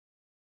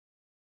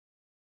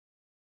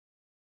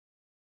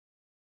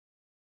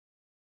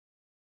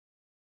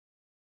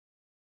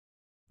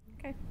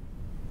Okay.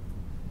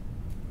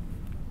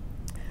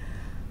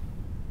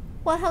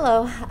 Well,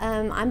 hello.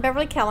 I'm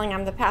Beverly Kelling.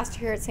 I'm the pastor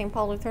here at St.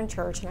 Paul Lutheran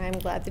Church, and I'm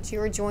glad that you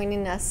are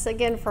joining us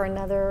again for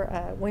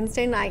another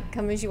Wednesday night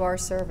Come As You Are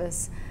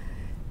service.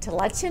 To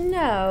let you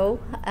know,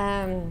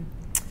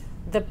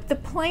 the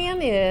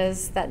plan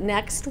is that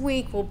next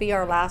week will be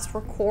our last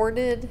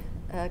recorded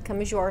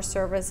Come As You Are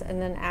service,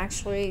 and then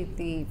actually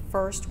the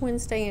first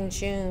Wednesday in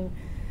June,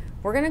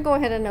 we're going to go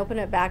ahead and open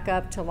it back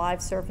up to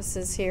live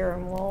services here,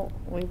 and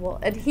we will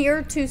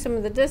adhere to some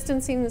of the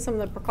distancing and some of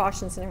the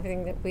precautions and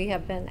everything that we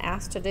have been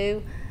asked to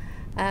do.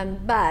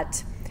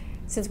 But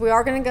since we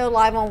are going to go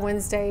live on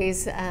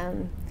Wednesdays,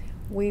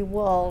 we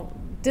will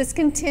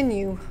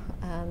discontinue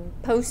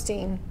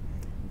posting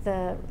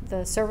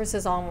the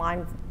services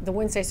online, the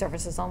Wednesday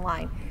services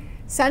online.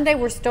 Sunday,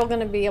 we're still going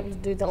to be able to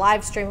do the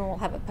live stream, and we'll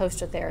have it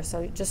posted there,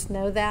 so just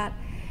know that.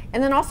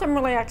 And then also I'm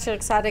really actually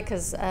excited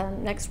because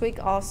next week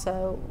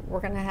also we're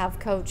going to have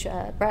Coach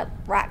Brett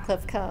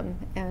Ratcliffe come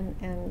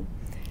and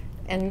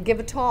give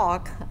a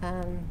talk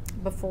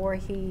before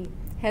he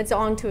heads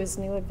on to his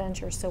new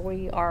adventure. So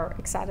we are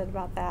excited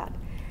about that.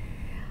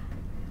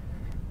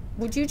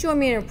 Would you join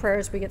me in a prayer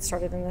as we get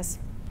started in this?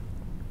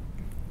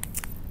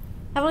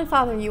 Heavenly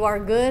Father, you are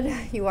good,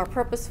 you are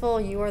purposeful,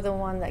 you are the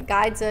one that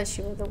guides us,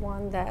 you are the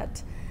one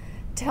that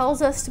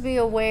tells us to be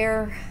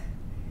aware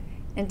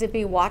and to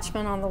be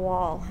watchmen on the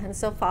wall. And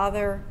so,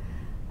 Father,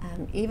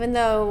 even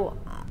though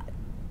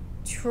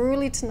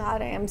truly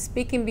tonight I am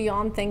speaking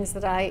beyond things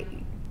that I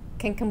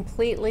can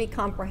completely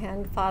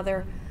comprehend,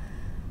 Father,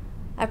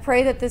 I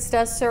pray that this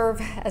does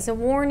serve as a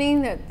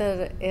warning,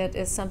 that it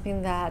is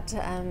something that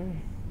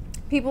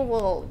people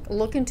will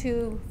look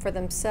into for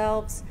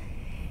themselves.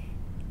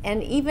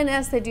 And even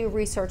as they do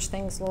research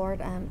things, Lord,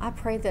 I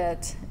pray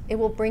that it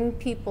will bring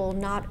people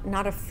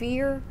not a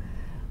fear,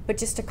 but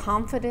just a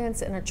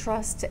confidence and a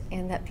trust,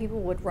 and that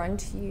people would run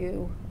to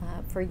you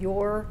for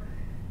your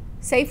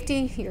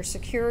safety, your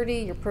security,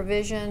 your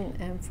provision,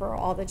 and for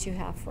all that you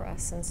have for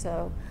us. And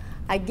so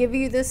I give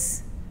you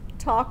this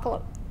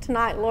talk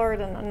tonight, Lord,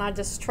 and I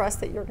just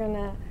trust that you're going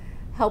to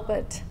help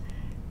it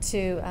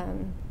to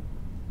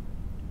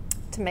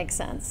make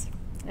sense.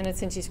 And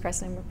it's in Jesus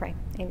Christ's name we pray.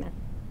 Amen.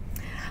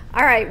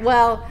 All right,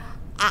 well,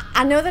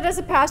 I know that as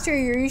a pastor,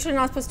 you're usually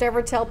not supposed to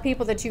ever tell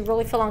people that you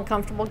really feel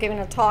uncomfortable giving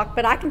a talk,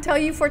 but I can tell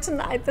you for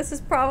tonight, this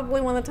is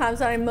probably one of the times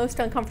that I'm most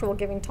uncomfortable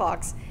giving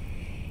talks.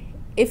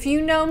 If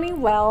you know me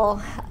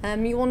well,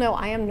 you will know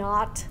I am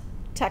not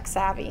tech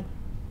savvy.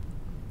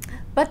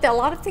 But a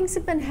lot of things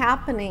have been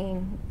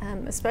happening,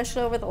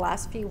 especially over the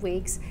last few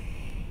weeks.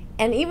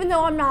 And even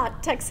though I'm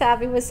not tech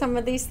savvy with some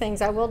of these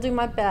things, I will do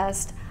my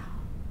best.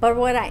 But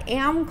what I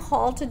am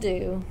called to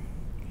do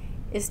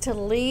is to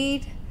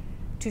lead,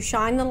 to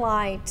shine the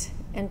light,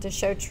 and to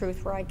show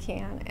truth where I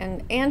can,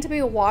 and to be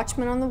a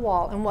watchman on the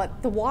wall. And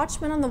what the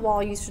watchmen on the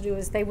wall used to do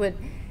is they would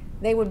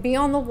be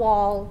on the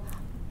wall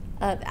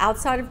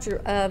outside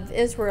of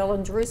Israel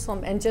and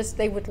Jerusalem, and just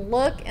they would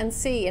look and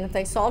see, and if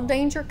they saw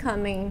danger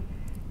coming,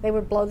 they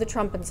would blow the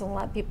trumpets and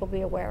let people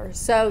be aware.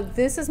 So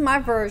this is my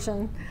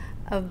version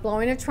of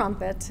blowing a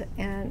trumpet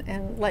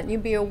and letting you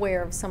be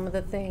aware of some of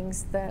the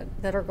things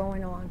that are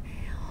going on.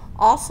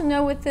 Also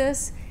know with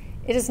this,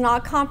 it is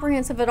not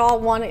comprehensive at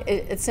all. One,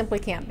 it simply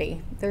can't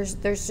be. There's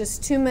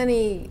just too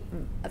many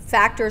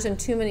factors and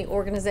too many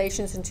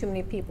organizations and too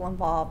many people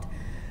involved.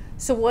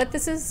 So what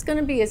this is going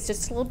to be is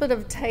just a little bit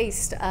of a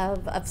taste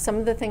of some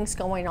of the things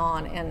going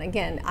on. And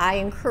again, I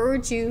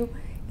encourage you,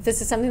 if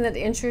this is something that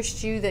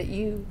interests you, that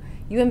you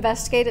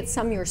investigate it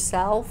some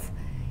yourself.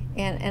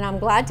 And I'm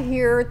glad to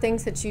hear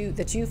things that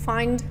you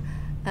find,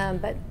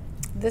 but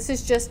this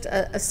is just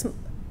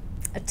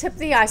a tip of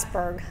the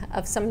iceberg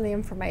of some of the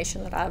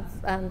information that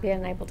I've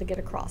been able to get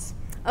across.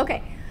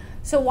 Okay,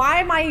 so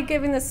why am I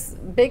giving this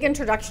big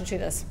introduction to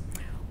this?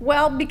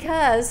 Well,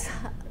 because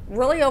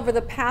really over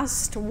the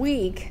past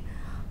week,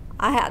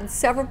 I had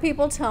several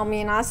people tell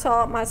me, and I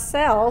saw it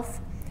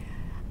myself,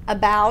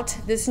 about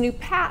this new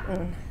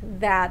patent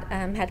that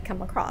had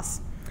come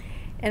across.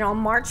 And on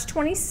March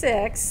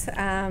 26,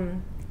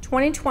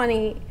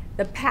 2020,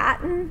 the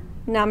patent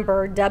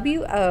number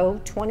WO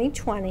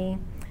 2020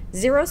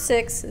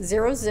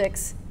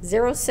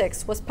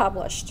 060606 was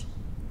published.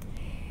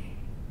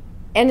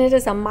 And it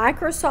is a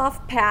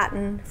Microsoft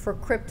patent for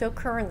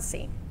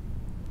cryptocurrency.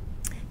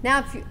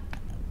 Now,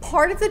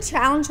 part of the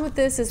challenge with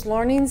this is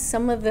learning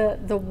some of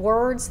the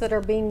words that are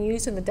being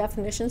used and the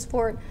definitions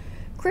for it.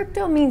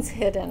 Crypto means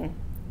hidden.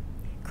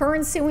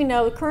 Currency, we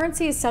know,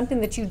 currency is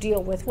something that you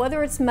deal with,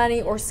 whether it's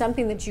money or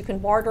something that you can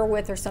barter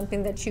with or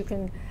something that you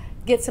can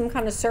get some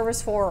kind of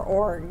service for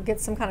or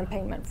get some kind of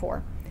payment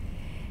for.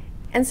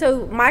 And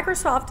so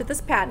Microsoft did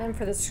this patent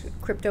for this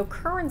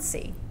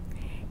cryptocurrency.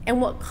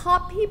 And what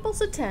caught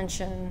people's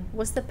attention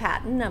was the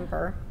patent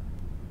number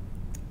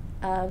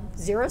of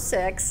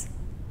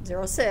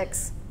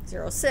 060606.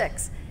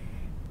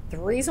 The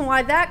reason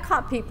why that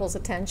caught people's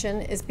attention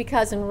is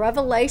because in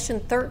Revelation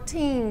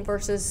 13,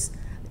 verses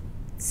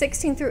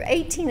 16 through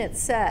 18, it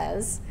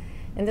says,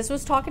 and this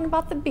was talking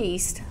about the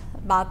beast,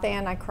 about the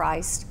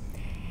Antichrist,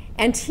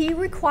 And he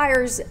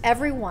requires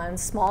everyone,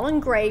 small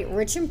and great,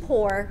 rich and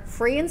poor,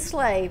 free and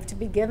slave, to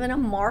be given a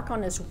mark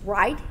on his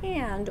right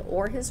hand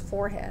or his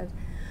forehead,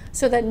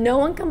 so that no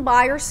one can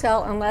buy or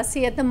sell unless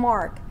he had the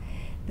mark,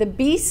 the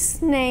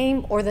beast's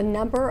name, or the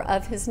number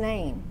of his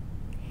name.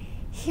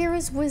 Here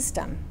is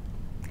wisdom.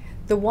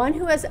 The one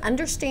who has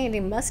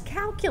understanding must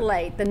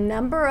calculate the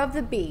number of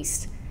the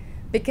beast,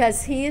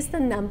 because he is the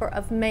number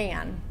of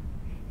man.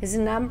 His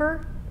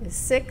number is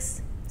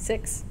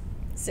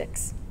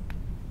 666.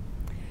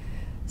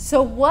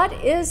 So what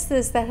is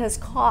this that has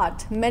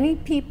caught many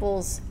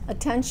people's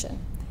attention?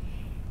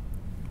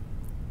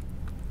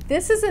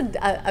 This is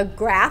a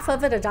graph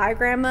of it, a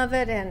diagram of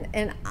it,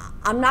 and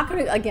I'm not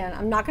going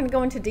to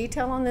go into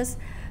detail on this,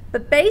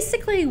 but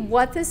basically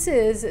what this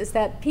is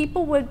that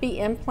people would be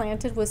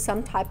implanted with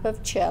some type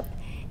of chip.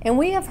 And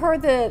we have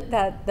heard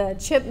that the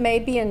chip may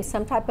be in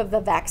some type of the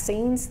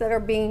vaccines that are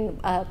being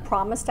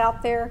promised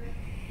out there.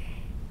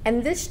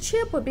 And this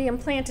chip would be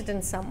implanted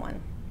in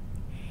someone.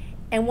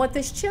 And what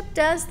this chip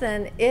does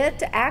then,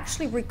 it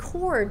actually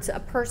records a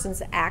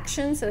person's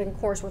actions and of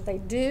course what they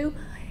do.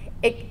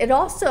 It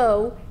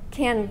also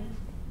can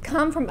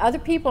come from other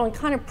people and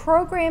kind of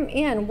program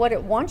in what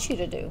it wants you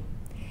to do.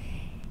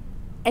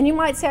 And you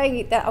might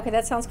say that, okay,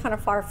 that sounds kind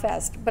of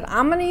far-fetched, but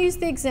I'm going to use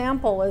the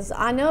example as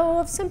I know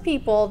of some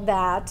people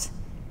that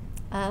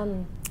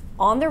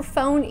on their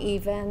phone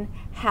even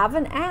have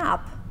an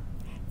app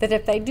that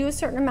if they do a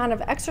certain amount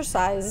of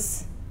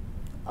exercise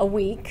a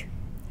week,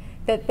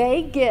 that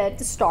they get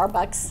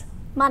Starbucks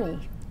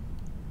money.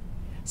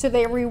 So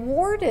they're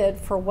rewarded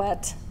for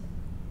what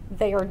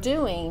they are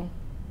doing,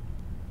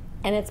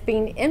 and it's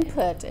being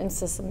input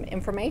into some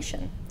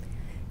information.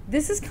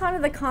 This is kind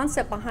of the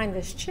concept behind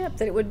this chip,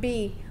 that it would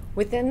be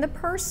within the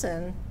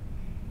person,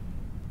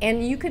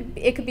 and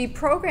it could be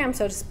programmed,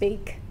 so to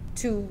speak,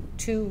 to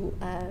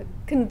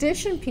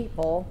condition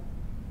people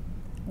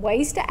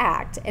ways to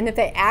act. And if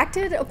they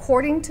acted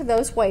according to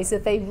those ways,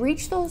 if they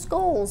reached those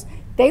goals,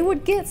 they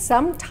would get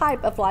some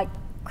type of like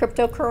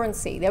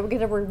cryptocurrency. They would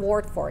get a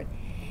reward for it.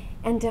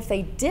 And if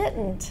they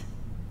didn't,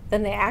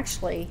 then they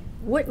actually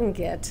wouldn't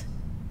get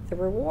the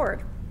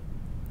reward.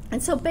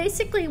 And so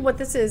basically what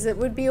this is, it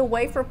would be a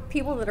way for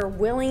people that are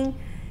willing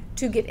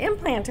to get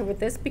implanted with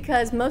this,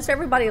 because most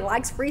everybody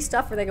likes free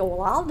stuff where they go,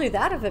 well, I'll do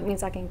that if it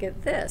means I can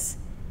get this.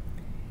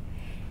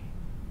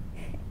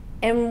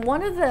 And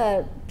one of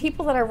the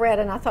people that I read,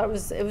 and I thought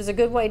it was a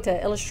good way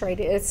to illustrate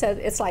it, it said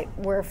it's like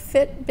where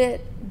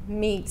Fitbit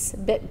meets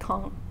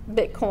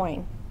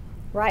Bitcoin,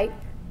 right?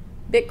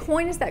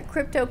 Bitcoin is that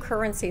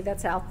cryptocurrency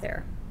that's out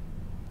there.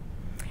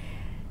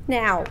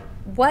 Now,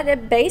 what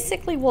it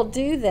basically will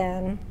do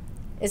then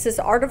is this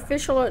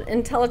artificial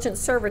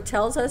intelligence server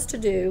tells us to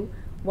do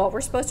what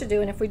we're supposed to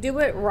do, and if we do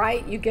it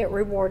right, you get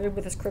rewarded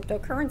with this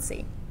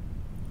cryptocurrency.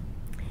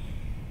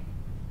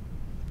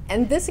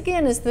 And this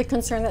again is the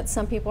concern that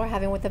some people are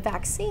having with the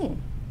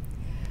vaccine.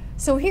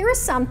 So here is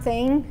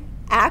something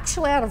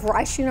actually out of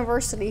Rice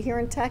University here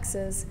in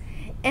Texas,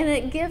 and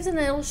it gives an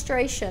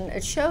illustration.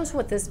 It shows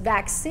what this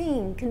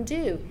vaccine can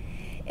do.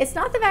 It's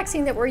not the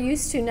vaccine that we're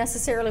used to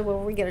necessarily where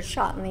we get a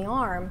shot in the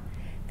arm.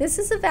 This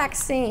is a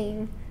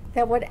vaccine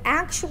that would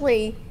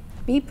actually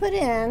be put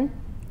in,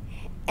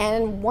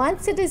 and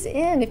once it is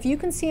in, if you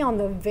can see on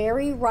the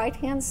very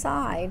right-hand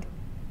side,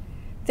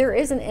 there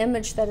is an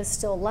image that is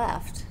still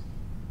left.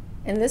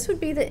 And this would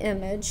be the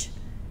image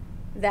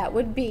that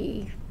would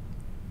be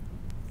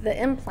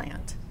the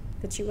implant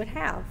that you would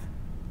have.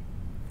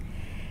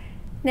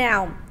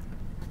 Now,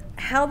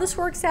 how this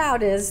works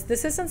out is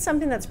this isn't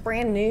something that's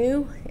brand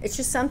new. It's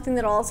just something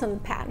that all of a sudden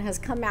the patent has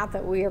come out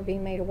that we are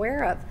being made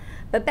aware of.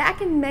 But back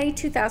in May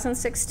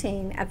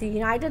 2016, at the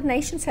United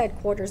Nations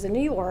headquarters in New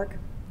York,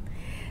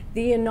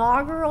 the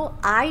inaugural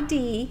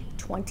ID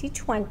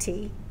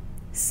 2020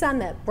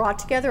 Summit brought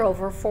together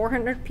over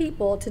 400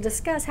 people to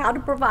discuss how to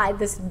provide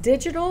this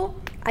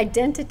digital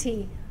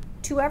identity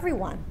to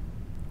everyone.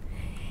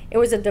 It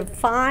was a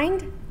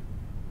defined,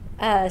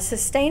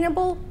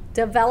 sustainable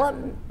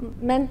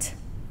development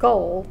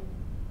goal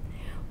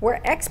where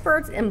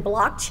experts in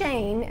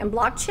blockchain, and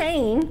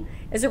blockchain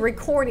is a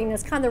recording,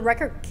 it's kind of the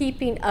record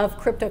keeping of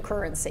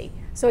cryptocurrency.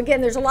 So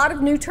again, there's a lot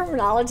of new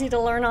terminology to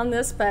learn on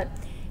this, but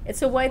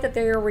it's a way that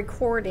they are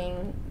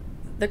recording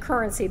the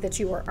currency that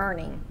you are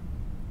earning.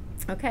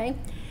 Okay?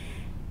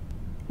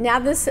 Now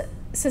this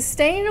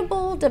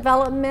sustainable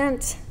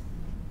development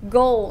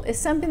goal is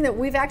something that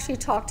we've actually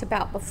talked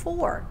about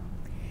before.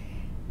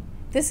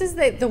 This is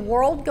the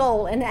world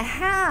goal, and it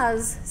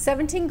has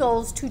 17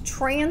 goals to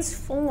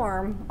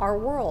transform our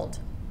world.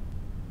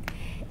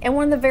 And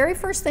one of the very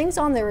first things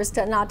on there is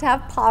not to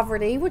have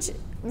poverty, which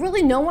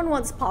really no one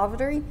wants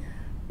poverty,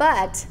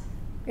 but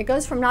it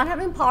goes from not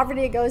having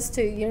poverty, it goes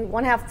to you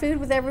want to have food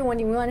with everyone,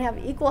 you want to have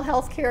equal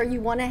health care,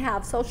 you want to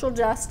have social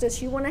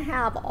justice, you want to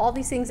have all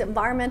these things,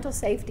 environmental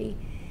safety.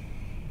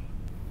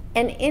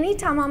 And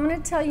anytime, I'm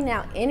going to tell you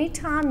now,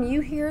 anytime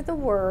you hear the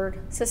word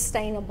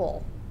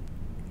sustainable,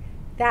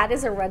 that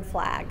is a red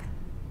flag.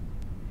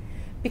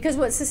 Because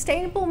what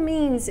sustainable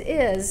means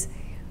is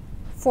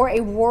for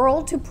a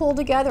world to pull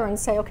together and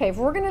say, okay, if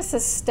we're going to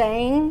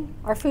sustain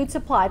our food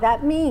supply,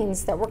 that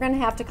means that we're going to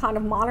have to kind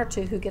of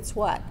monitor who gets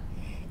what.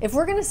 If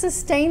we're going to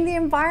sustain the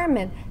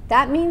environment,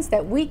 that means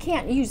that we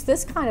can't use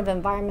this kind of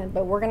environment,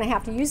 but we're going to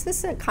have to use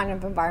this kind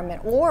of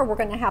environment, or we're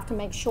going to have to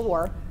make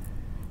sure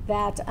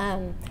that,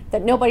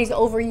 that nobody's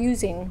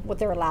overusing what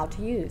they're allowed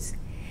to use.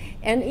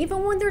 And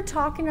even when they're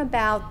talking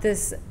about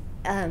this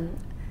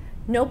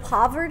no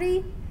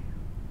poverty,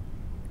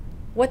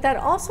 what that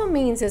also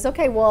means is,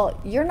 okay,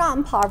 well, you're not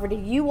in poverty,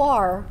 you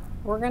are.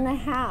 We're going to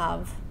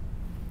have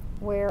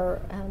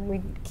where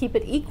we keep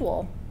it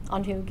equal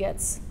on who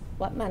gets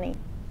what money.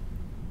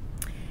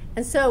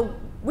 And so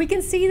we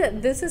can see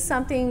that this is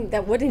something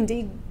that would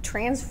indeed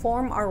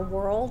transform our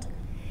world.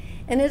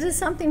 And it is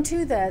something,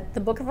 too, that the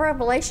book of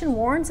Revelation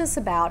warns us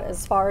about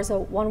as far as a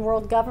one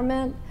world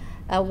government,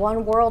 a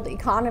one world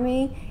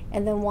economy,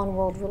 and then one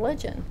world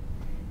religion.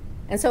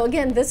 And so,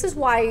 again, this is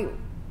why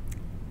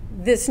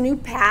this new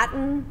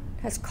pattern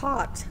has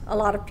caught a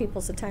lot of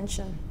people's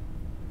attention.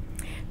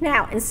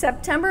 Now, in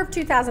September of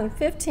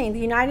 2015, the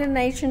United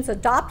Nations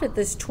adopted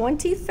this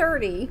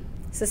 2030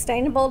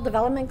 Sustainable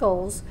Development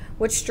Goals,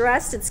 which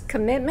stressed its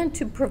commitment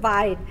to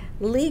provide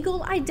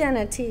legal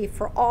identity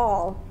for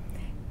all,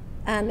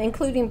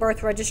 including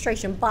birth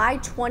registration, by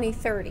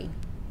 2030.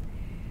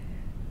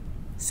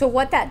 So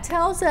what that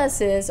tells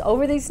us is,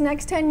 over these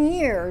next 10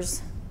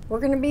 years, we're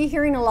going to be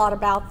hearing a lot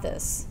about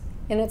this,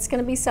 and it's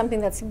going to be something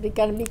that's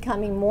going to be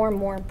becoming more and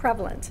more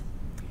prevalent.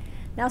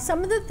 Now,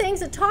 some of the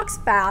things it talks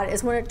about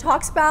is when it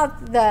talks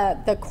about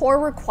the core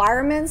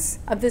requirements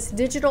of this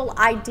digital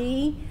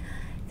ID,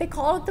 they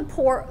call it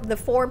the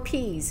four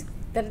P's,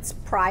 that it's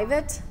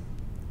private,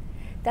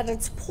 that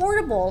it's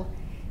portable,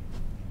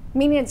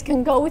 meaning it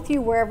can go with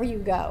you wherever you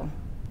go.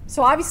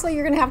 So obviously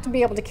you're going to have to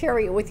be able to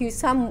carry it with you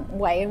some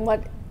way, and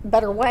what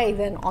better way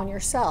than on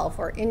yourself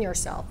or in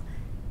yourself.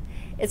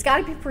 It's got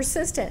to be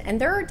persistent,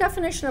 and their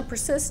definition of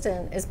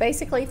persistent is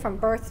basically from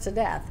birth to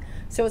death.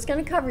 So it's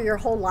going to cover your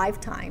whole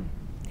lifetime.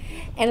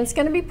 And it's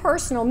going to be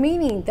personal,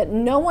 meaning that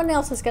no one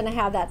else is going to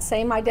have that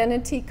same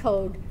identity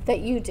code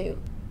that you do.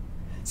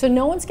 So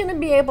no one's going to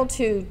be able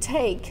to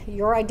take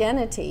your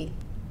identity.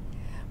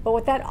 But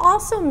what that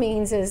also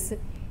means is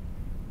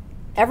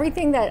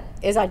everything that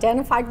is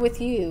identified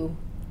with you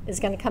is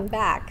going to come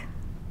back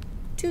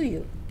to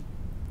you.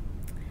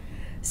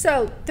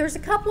 So there's a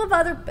couple of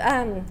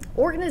other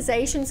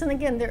organizations, and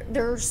again,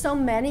 there are so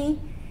many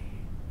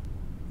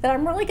that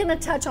I'm really going to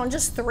touch on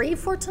just 3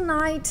 for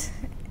tonight.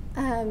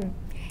 And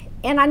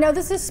I know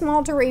this is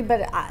small to read,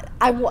 but I,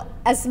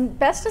 as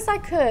best as I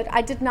could,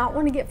 I did not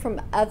want to get from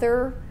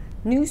other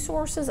news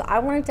sources. I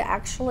wanted to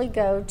actually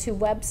go to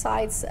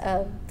websites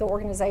of the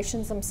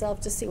organizations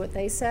themselves to see what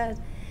they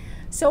said.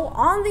 So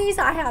on these,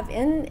 I have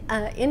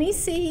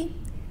NEC,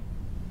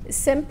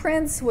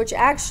 Simprints, which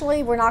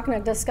actually we're not going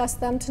to discuss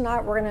them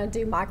tonight. We're going to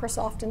do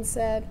Microsoft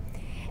instead,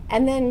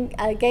 and then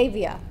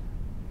Gavi,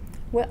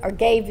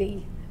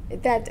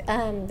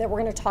 that we're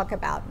going to talk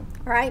about.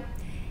 All right.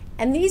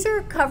 And these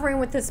are covering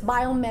with this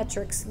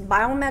biometrics.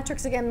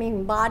 Biometrics, again,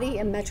 mean body,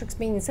 and metrics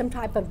mean some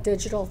type of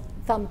digital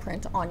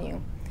thumbprint on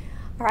you.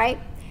 All right?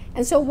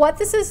 And so what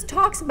this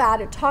talks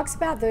about, it talks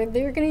about they're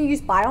going to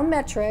use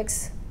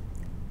biometrics,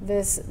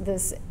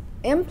 this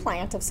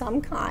implant of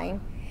some kind.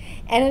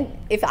 And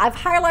if I've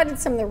highlighted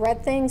some of the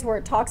red things where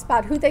it talks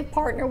about who they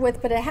partner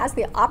with, but it has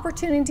the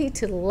opportunity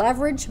to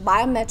leverage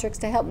biometrics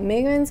to help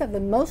millions of the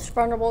most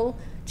vulnerable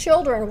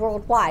children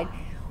worldwide.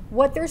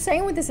 What they're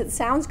saying with this, it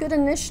sounds good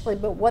initially,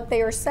 but what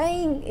they are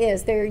saying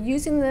is they're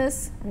using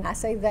this, and I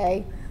say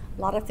they,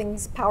 a lot of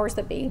things, powers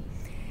that be.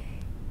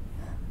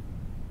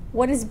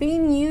 What is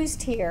being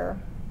used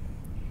here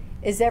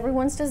is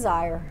everyone's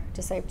desire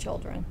to save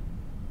children.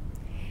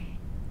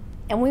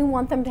 And we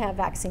want them to have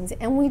vaccines,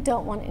 and we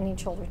don't want any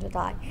children to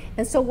die.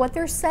 And so what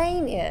they're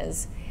saying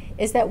is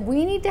that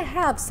we need to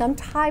have some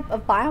type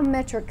of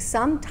biometric,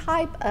 some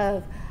type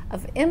of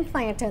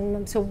implant in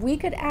them, so we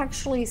could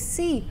actually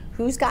see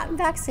who's gotten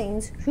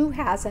vaccines, who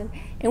hasn't,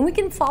 and we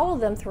can follow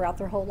them throughout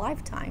their whole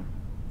lifetime.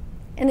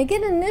 And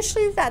again,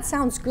 initially that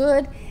sounds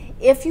good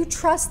if you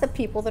trust the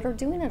people that are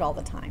doing it all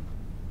the time.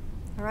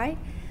 All right?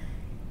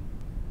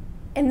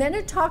 And then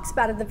it talks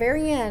about at the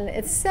very end,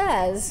 it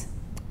says,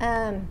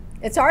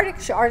 it's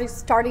already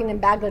starting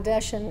in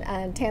Bangladesh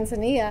and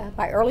Tanzania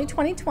by early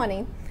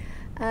 2020.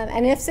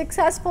 And if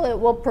successful, it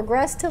will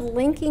progress to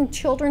linking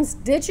children's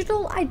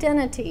digital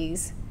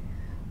identities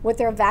with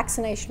their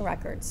vaccination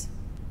records.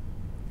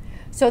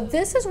 So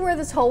this is where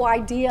this whole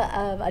idea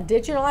of a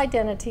digital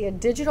identity, a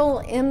digital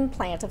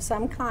implant of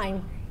some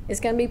kind,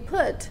 is going to be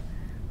put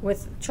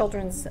with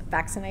children's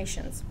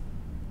vaccinations.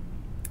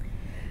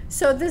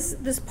 So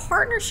this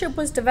partnership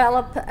was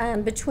developed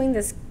between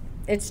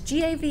it's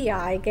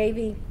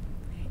Gavi,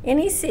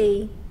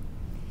 NEC,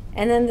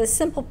 and then the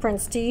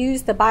Simprints to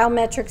use the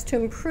biometrics to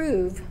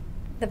improve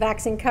the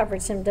vaccine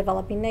coverage in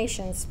developing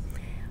nations.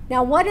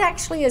 Now, what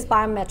actually is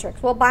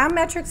biometrics? Well,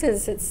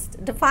 biometrics it's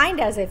defined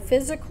as a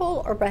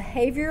physical or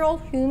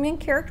behavioral human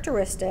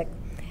characteristic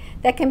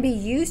that can be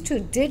used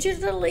to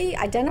digitally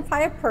identify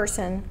a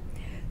person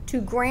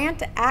to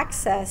grant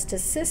access to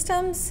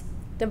systems,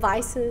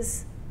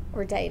 devices,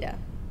 or data.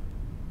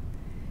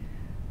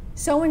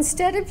 So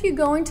instead of you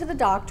going to the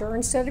doctor,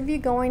 instead of you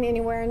going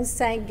anywhere and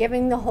saying,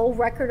 giving the whole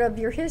record of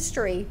your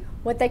history,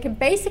 what they can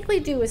basically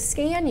do is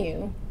scan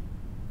you,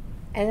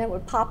 and it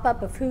would pop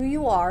up of who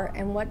you are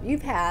and what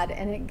you've had,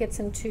 and it gets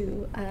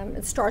into,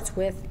 it starts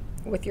with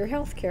your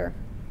health care.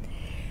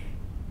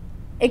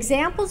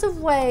 Examples of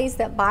ways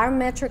that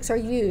biometrics are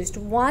used.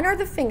 One are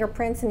the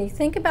fingerprints, and you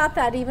think about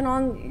that even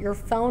on your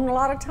phone a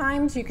lot of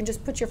times. You can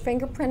just put your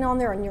fingerprint on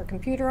there and your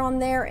computer on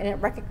there, and it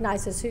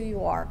recognizes who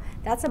you are.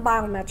 That's a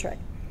biometric.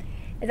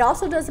 It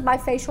also does it by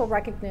facial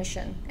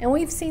recognition, and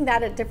we've seen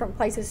that at different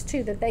places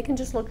too, that they can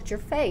just look at your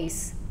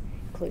face,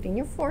 including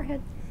your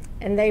forehead,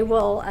 and they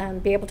will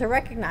be able to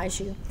recognize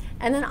you.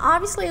 And then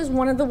obviously as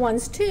one of the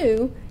ones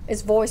too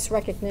is voice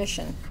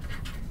recognition.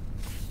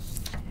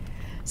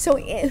 So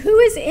who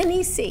is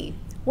NEC?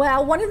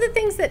 Well, one of the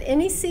things that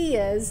NEC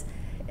is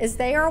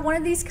they are one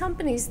of these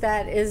companies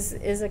that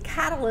is a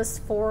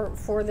catalyst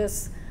for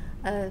this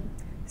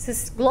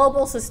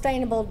global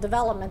sustainable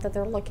development that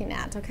they're looking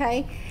at,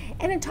 okay?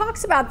 And it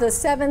talks about the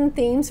 7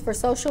 themes for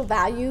social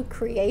value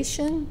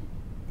creation.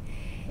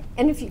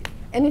 And if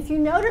you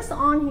notice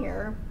on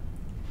here,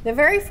 the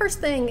very first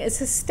thing is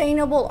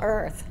sustainable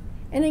Earth.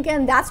 And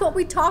again, that's what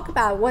we talk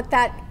about. What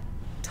that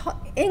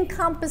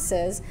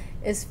encompasses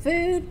is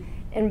food,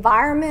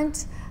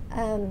 environment,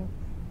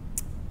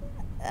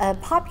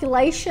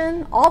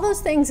 population, all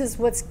those things is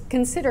what's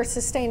considered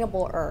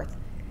sustainable Earth.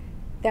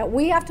 That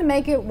we have to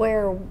make it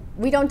where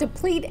we don't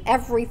deplete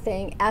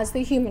everything as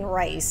the human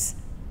race,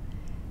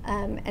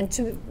 and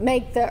to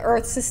make the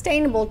Earth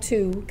sustainable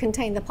to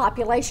contain the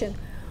population,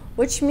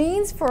 which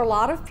means for a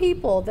lot of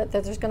people that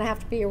there's going to have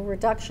to be a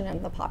reduction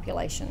in the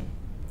population.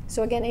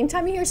 So again,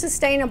 anytime you hear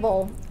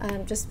sustainable,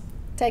 just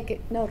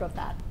take note of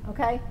that,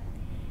 okay?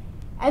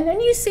 And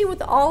then you see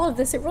with all of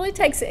this, it really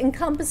takes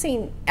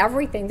encompassing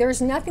everything.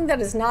 There's nothing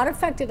that is not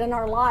affected in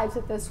our lives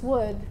that this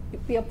would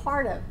be a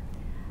part of.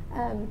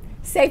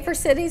 Safer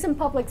cities and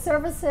public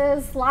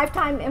services,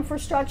 lifetime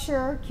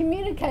infrastructure,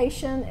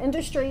 communication,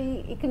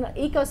 industry,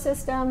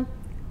 ecosystem,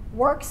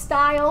 work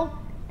style,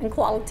 and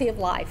quality of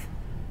life.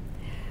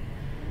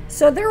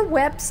 So their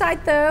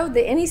website, though,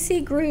 the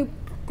NEC group,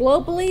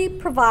 globally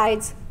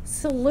provides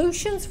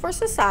solutions for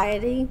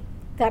society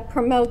that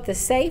promote the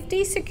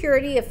safety,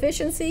 security,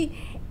 efficiency,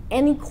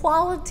 and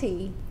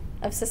equality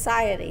of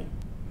society.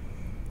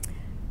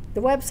 The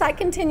website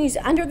continues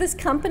under this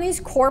company's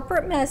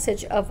corporate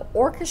message of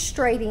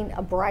orchestrating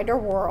a brighter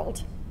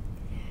world.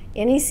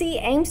 NEC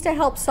aims to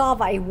help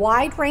solve a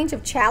wide range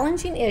of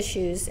challenging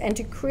issues and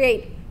to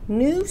create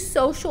new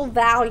social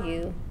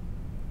value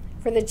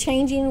for the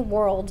changing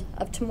world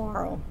of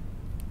tomorrow.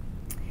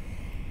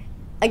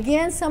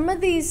 Again, some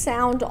of these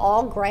sound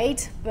all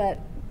great, but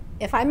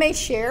if I may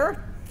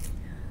share,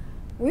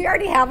 we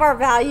already have our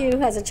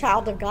value as a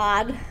child of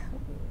God.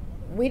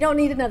 We don't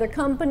need another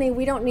company.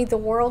 We don't need the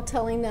world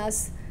telling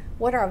us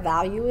what our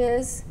value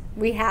is.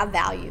 We have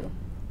value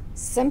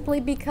simply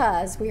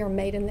because we are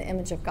made in the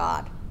image of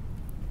God.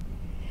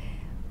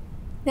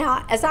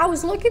 Now, as I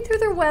was looking through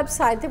their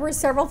website, there were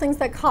several things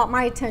that caught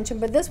my attention,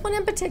 but this one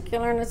in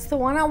particular, and it's the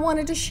one I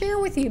wanted to share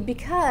with you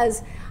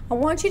because I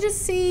want you to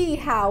see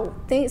how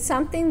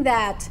something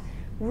that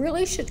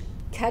really should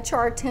catch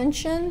our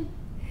attention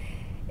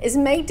is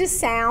made to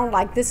sound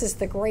like this is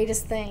the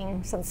greatest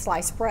thing since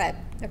sliced bread,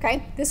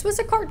 okay? This was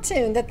a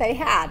cartoon that they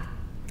had.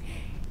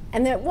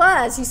 And it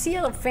was, you see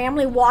a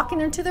family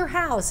walking into their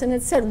house, and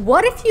it said,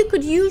 what if you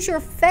could use your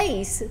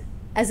face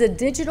as a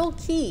digital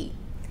key?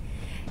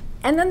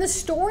 And then the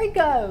story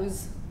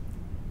goes,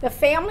 the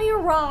family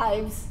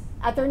arrives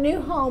at their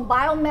new home,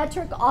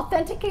 biometric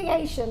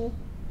authentication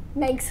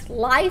makes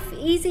life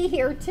easy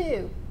here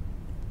too.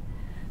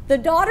 The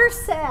daughter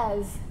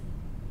says,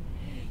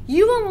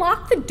 you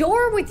unlock the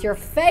door with your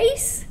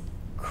face?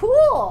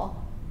 Cool.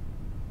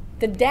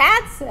 The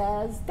dad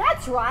says,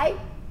 that's right.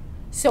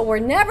 So we're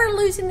never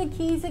losing the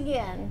keys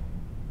again.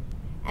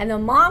 And the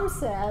mom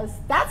says,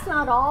 that's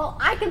not all.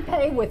 I can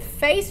pay with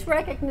face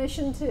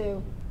recognition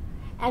too.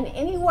 And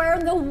anywhere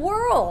in the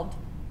world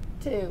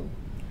too.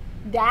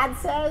 Dad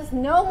says,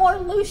 no more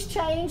loose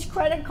change,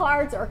 credit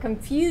cards, or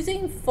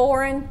confusing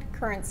foreign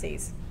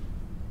currencies.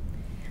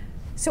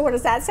 So what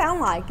does that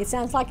sound like? It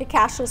sounds like a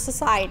cashless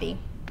society.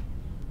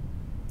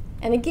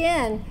 And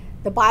again,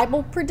 the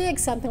Bible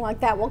predicts something like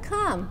that will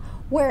come,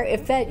 where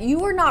if that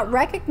you are not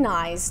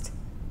recognized,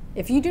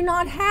 if you do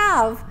not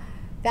have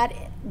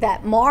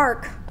that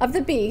mark of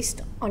the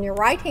beast on your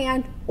right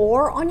hand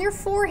or on your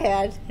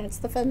forehead, hence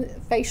the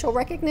facial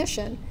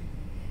recognition,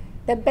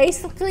 that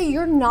basically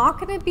you're not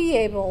going to be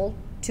able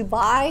to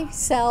buy,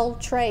 sell,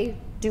 trade,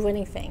 do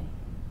anything.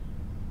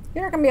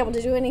 You're not going to be able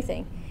to do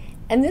anything.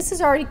 And this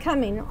is already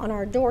coming on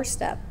our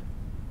doorstep.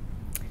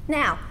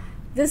 Now,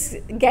 this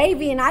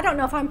Gavi, and I don't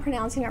know if I'm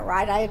pronouncing it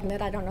right. I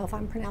admit I don't know if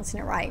I'm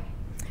pronouncing it right.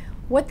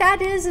 What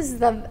that is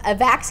a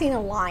vaccine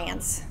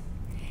alliance.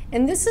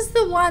 And this is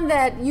the one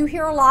that you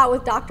hear a lot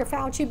with Dr.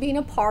 Fauci being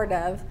a part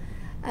of.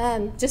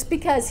 just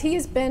because he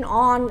has been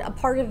on a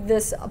part of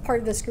this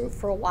group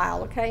for a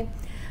while, okay?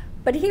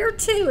 But here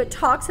too, it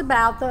talks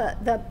about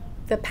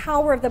the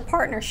power of the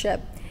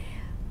partnership.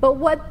 But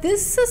what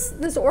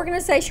this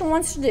organization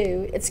wants to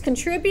do, it's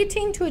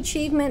contributing to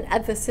achievement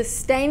of the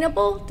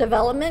Sustainable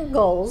Development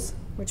Goals,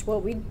 which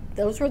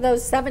those were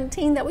those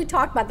 17 that we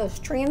talked about, those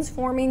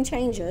transforming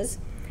changes,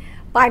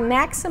 by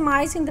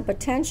maximizing the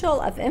potential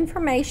of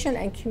information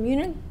and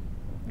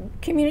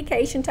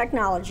communication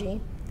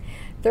technology.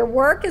 Their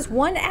work is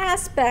one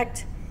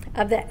aspect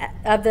of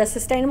the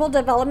Sustainable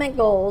Development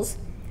Goals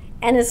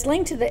and is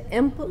linked to the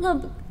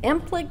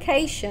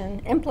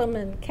implementation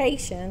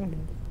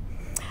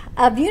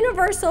of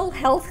universal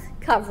health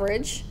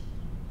coverage,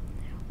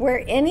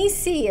 where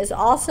NEC is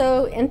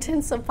also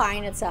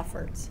intensifying its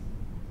efforts.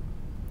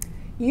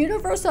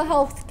 Universal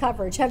health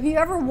coverage. Have you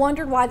ever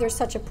wondered why there's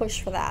such a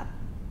push for that?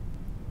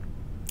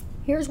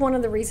 Here's one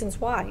of the reasons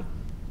why.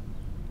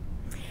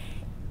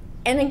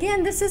 And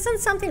again, this isn't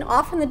something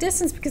off in the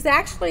distance, because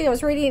actually I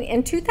was reading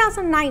in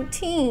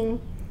 2019,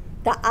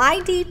 the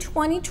ID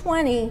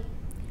 2020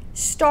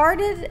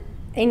 started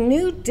a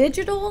new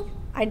digital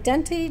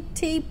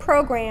identity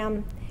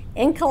program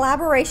in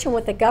collaboration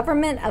with the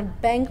government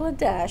of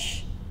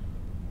Bangladesh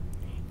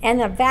and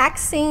the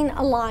Vaccine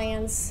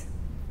Alliance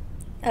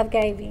of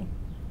Gavi.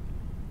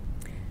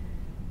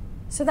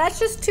 So that's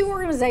just two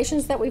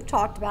organizations that we've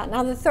talked about.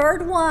 Now the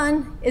third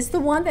one is the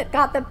one that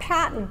got the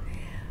patent.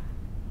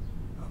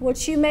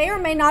 What you may or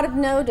may not have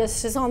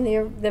noticed is on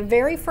the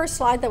very first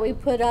slide that we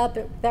put up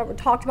that we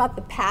talked about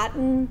the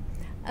patent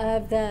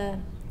of the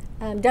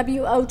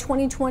WO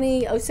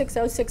 2020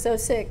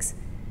 060606.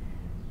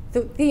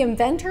 The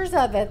inventors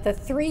of it, the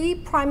three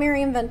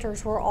primary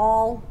inventors, were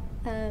all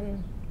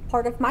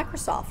part of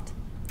Microsoft.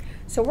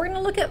 So we're going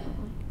to look at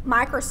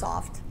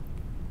Microsoft.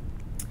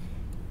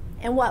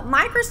 And what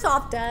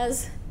Microsoft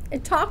does,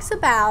 it talks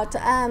about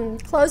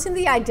closing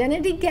the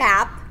identity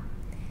gap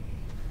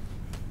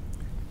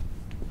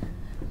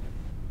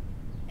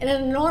in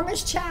an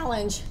enormous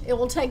challenge. It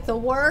will take the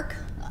work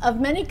of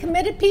many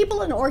committed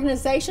people and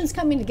organizations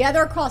coming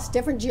together across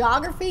different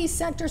geographies,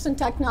 sectors, and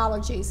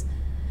technologies.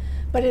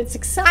 But it's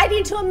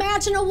exciting to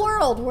imagine a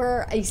world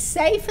where a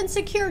safe and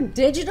secure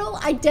digital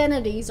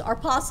identities are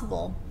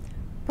possible,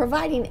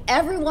 providing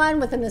everyone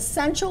with an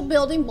essential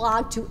building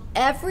block to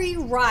every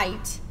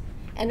right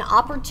and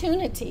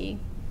opportunity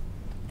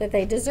that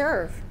they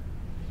deserve.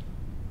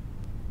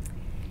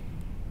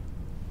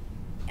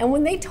 And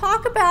when they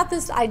talk about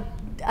this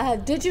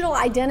digital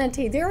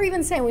identity, they're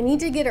even saying we need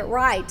to get it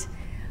right.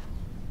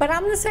 But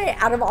I'm going to say,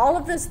 out of all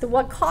of this,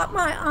 what caught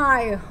my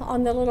eye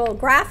on the little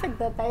graphic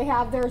that they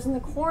have there's in the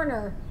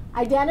corner,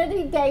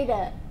 identity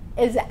data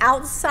is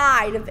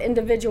outside of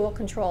individual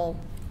control.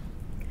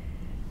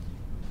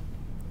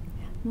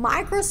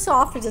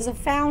 Microsoft is a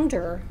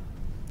founder.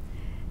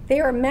 They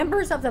are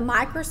members of the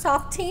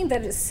Microsoft team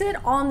that sit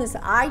on this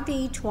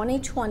ID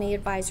 2020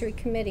 Advisory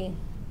Committee.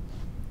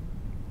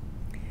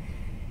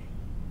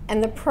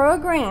 And the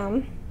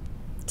program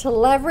to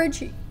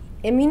leverage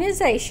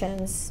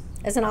immunizations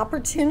as an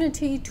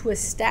opportunity to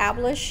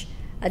establish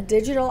a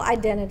digital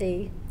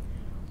identity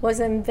was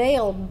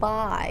unveiled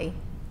by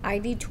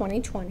ID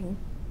 2020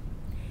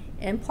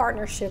 in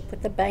partnership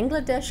with the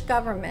Bangladesh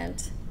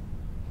government.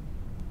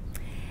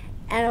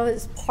 And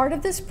as part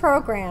of this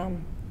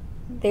program,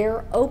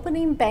 they're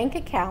opening bank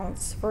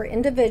accounts for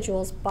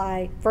individuals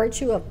by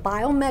virtue of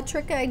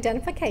biometric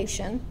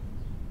identification,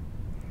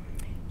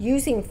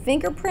 using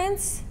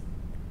fingerprints,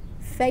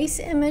 face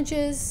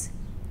images,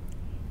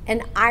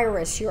 and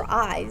iris, your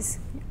eyes,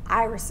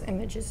 iris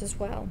images as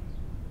well.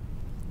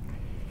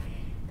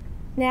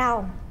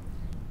 Now,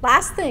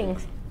 last thing,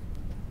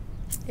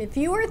 if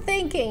you were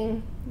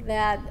thinking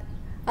that,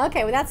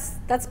 okay, well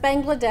that's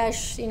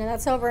Bangladesh, you know,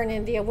 that's over in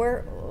India,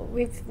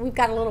 we've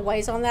got a little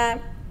ways on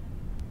that.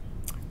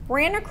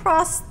 Ran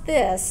across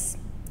this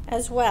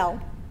as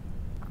well.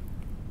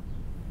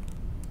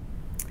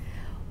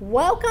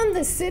 Welcome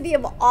the City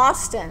of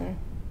Austin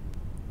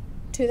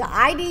to the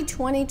ID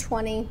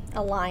 2020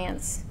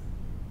 Alliance.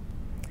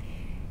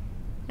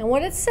 And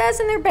what it says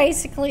in there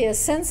basically is,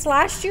 since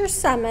last year's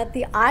summit,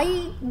 the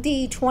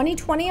ID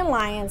 2020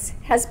 Alliance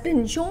has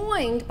been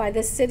joined by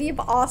the City of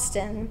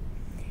Austin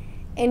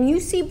and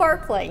UC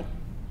Berkeley.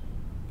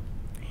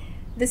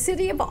 The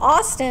City of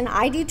Austin,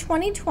 ID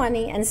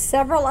 2020, and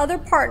several other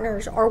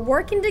partners are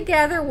working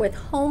together with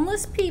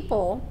homeless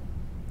people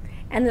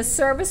and the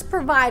service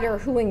provider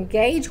who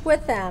engage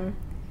with them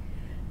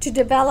to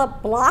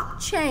develop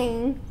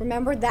blockchain.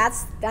 Remember,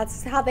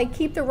 that's how they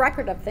keep the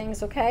record of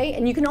things, okay?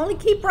 And you can only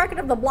keep record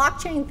of the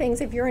blockchain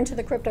things if you're into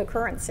the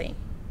cryptocurrency.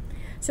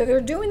 So they're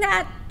doing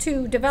that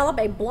to develop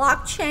a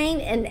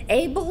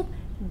blockchain-enabled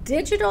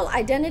digital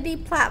identity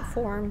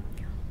platform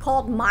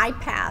called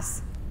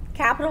MyPass,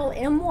 capital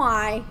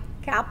M-Y,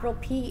 capital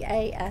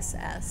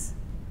P-A-S-S.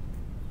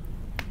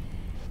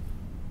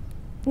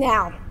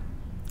 Now,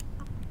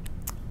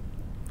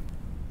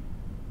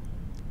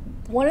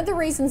 one of the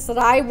reasons that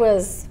I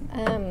was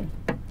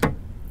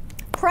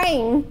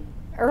praying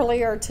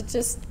earlier to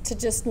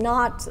just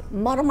not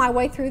muddle my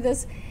way through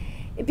this,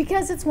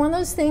 because it's one of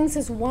those things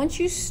is once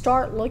you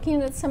start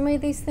looking at some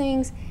of these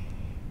things,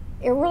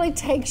 it really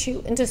takes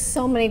you into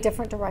so many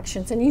different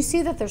directions. And you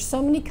see that there's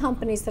so many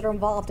companies that are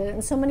involved in it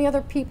and so many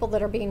other people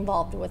that are being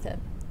involved with it.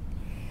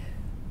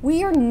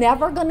 We are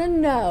never going to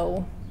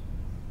know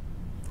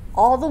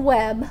all the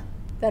web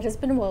that has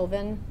been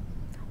woven,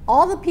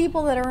 all the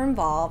people that are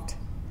involved.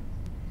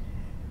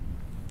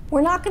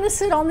 We're not going to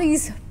sit on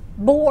these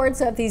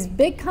boards of these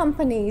big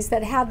companies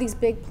that have these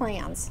big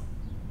plans.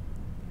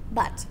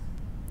 But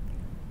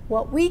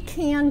what we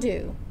can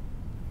do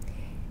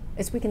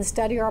is we can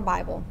study our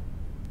Bible.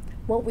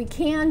 What we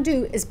can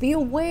do is be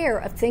aware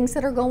of things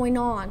that are going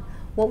on.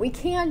 What we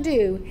can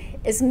do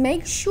is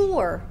make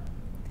sure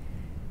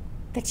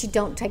that you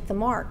don't take the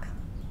mark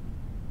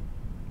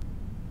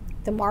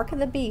of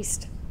the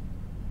beast.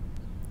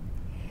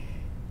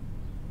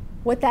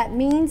 What that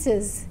means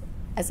is,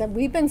 as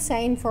we've been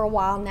saying for a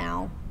while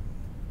now,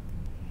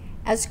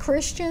 as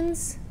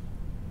Christians,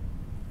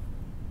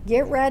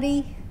 get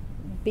ready,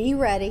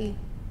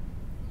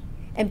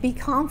 and be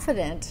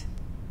confident.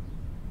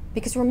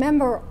 Because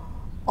remember,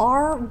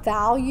 our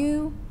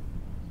value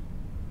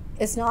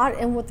is not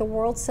in what the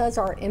world says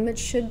our image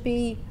should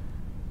be.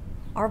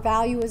 Our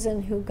value is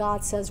in who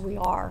God says we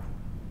are.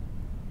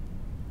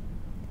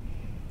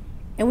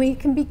 And we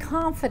can be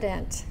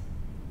confident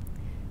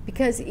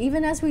because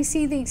even as we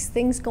see these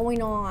things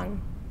going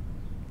on,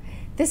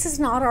 this is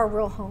not our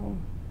real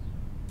home.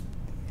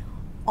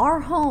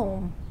 Our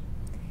home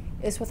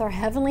is with our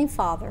Heavenly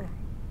Father,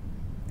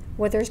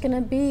 where there's going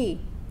to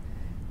be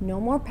no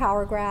more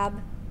power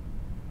grab.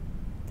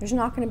 There's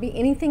not going to be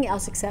anything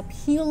else except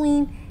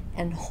healing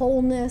and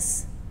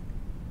wholeness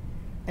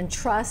and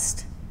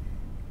trust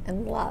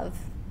and love.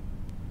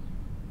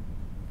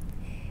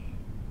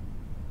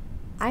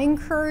 I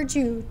encourage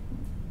you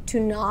to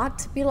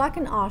not be like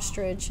an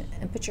ostrich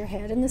and put your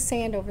head in the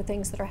sand over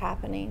things that are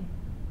happening.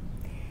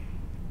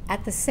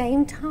 At the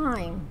same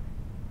time,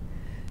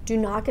 do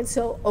not get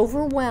so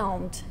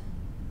overwhelmed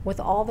with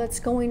all that's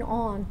going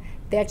on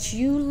that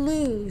you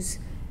lose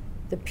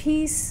the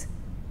peace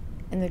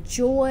and the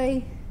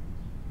joy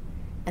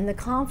and the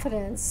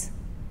confidence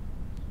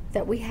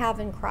that we have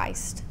in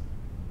Christ.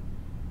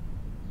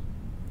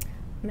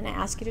 I'm going to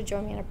ask you to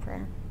join me in a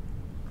prayer.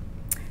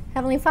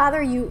 Heavenly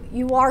Father,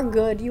 you are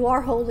good, you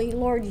are holy.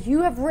 Lord,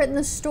 you have written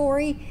the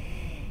story,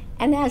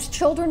 and as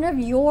children of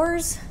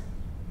yours,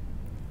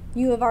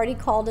 you have already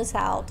called us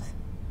out.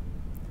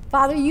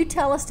 Father, you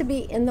tell us to be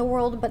in the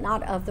world, but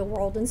not of the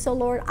world. And so,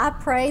 Lord, I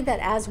pray that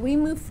as we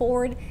move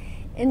forward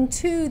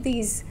into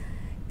these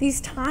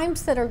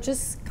times that are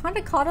just kind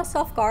of caught us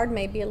off guard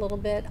maybe a little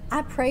bit,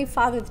 I pray,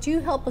 Father, that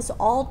you help us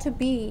all to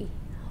be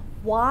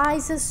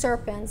wise as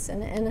serpents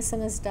and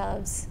innocent as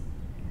doves.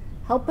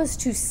 Help us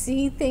to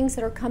see things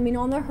that are coming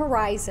on the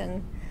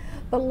horizon.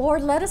 But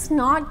Lord, let us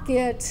not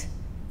get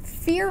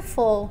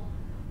fearful,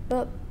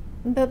 but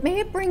may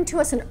it bring to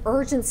us an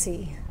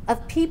urgency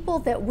of people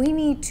that we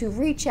need to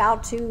reach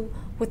out to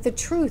with the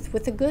truth,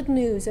 with the good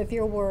news of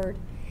your word.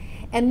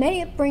 And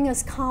may it bring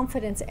us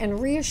confidence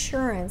and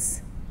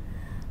reassurance,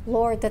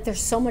 Lord, that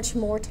there's so much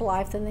more to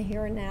life than the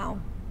here and now.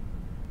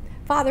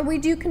 Father, we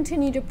do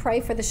continue to pray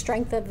for the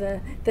strength of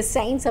the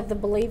saints, of the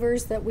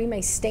believers, that we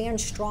may stand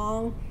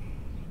strong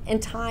in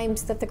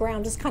times that the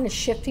ground is kind of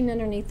shifting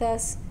underneath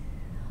us.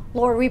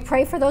 Lord, we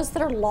pray for those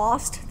that are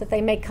lost, that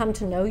they may come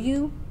to know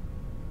you.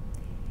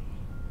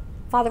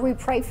 Father, we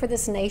pray for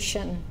this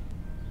nation,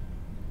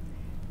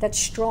 that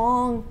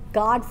strong,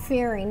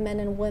 God-fearing men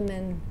and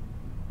women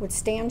would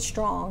stand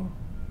strong.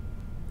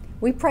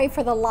 We pray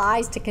for the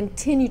lies to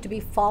continue to be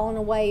fallen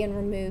away and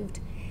removed.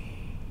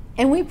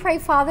 And we pray,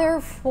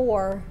 Father,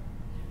 for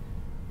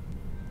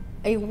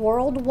a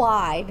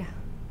worldwide,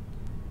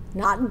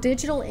 not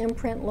digital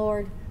imprint,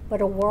 Lord, but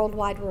a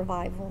worldwide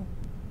revival.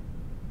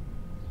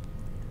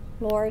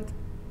 Lord,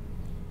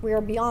 we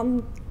are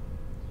beyond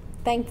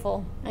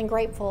thankful and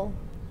grateful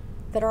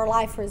that our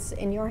life is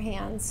in your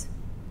hands.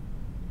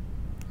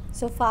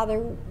 So, Father,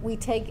 we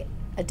take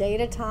a day at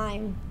a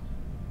time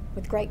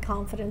with great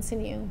confidence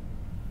in you.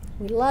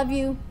 We love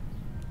you.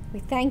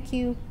 We thank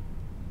you.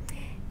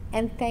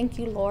 And thank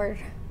you, Lord,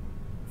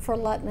 for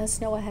letting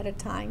us know ahead of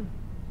time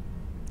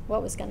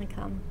what was going to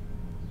come.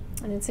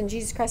 And it's in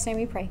Jesus Christ's name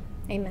we pray.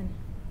 Amen.